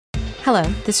Hello,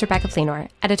 this is Rebecca Fleenor,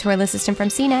 editorial assistant from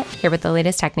CNET, here with the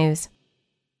latest tech news.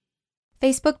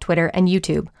 Facebook, Twitter, and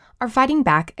YouTube are fighting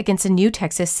back against a new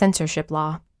Texas censorship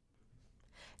law.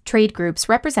 Trade groups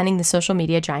representing the social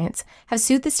media giants have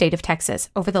sued the state of Texas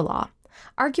over the law,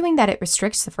 arguing that it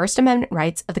restricts the First Amendment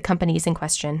rights of the companies in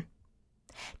question.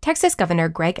 Texas Governor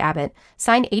Greg Abbott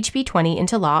signed HB20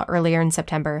 into law earlier in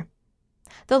September.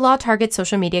 The law targets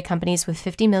social media companies with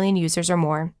 50 million users or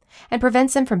more and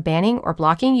prevents them from banning or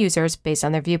blocking users based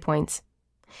on their viewpoints.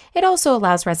 It also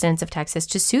allows residents of Texas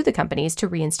to sue the companies to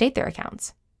reinstate their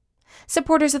accounts.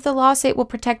 Supporters of the law say it will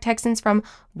protect Texans from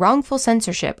wrongful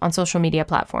censorship on social media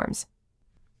platforms.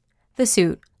 The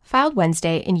suit, filed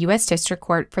Wednesday in U.S. District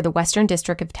Court for the Western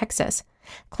District of Texas,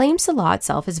 claims the law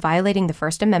itself is violating the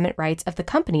First Amendment rights of the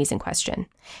companies in question,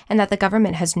 and that the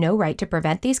government has no right to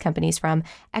prevent these companies from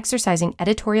exercising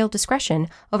editorial discretion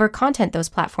over content those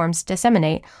platforms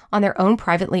disseminate on their own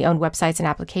privately owned websites and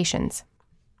applications.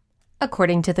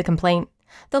 According to the complaint,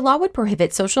 the law would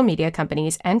prohibit social media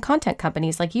companies and content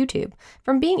companies like YouTube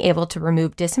from being able to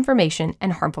remove disinformation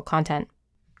and harmful content.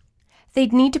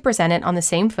 They'd need to present it on the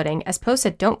same footing as posts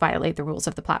that don't violate the rules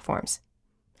of the platforms.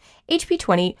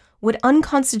 HB20 would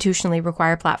unconstitutionally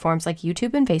require platforms like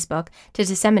YouTube and Facebook to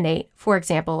disseminate, for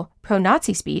example,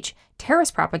 pro-Nazi speech,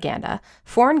 terrorist propaganda,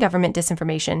 foreign government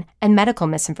disinformation, and medical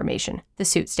misinformation, the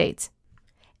suit states.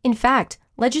 In fact,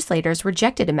 legislators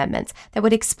rejected amendments that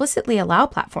would explicitly allow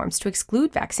platforms to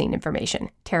exclude vaccine information,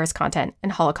 terrorist content,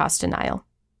 and Holocaust denial.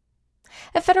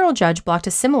 A federal judge blocked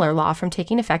a similar law from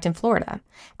taking effect in Florida,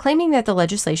 claiming that the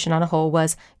legislation on a whole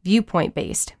was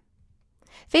viewpoint-based.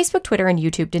 Facebook, Twitter, and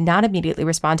YouTube did not immediately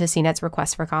respond to CNET's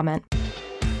request for comment.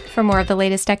 For more of the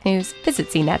latest tech news, visit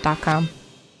cnet.com.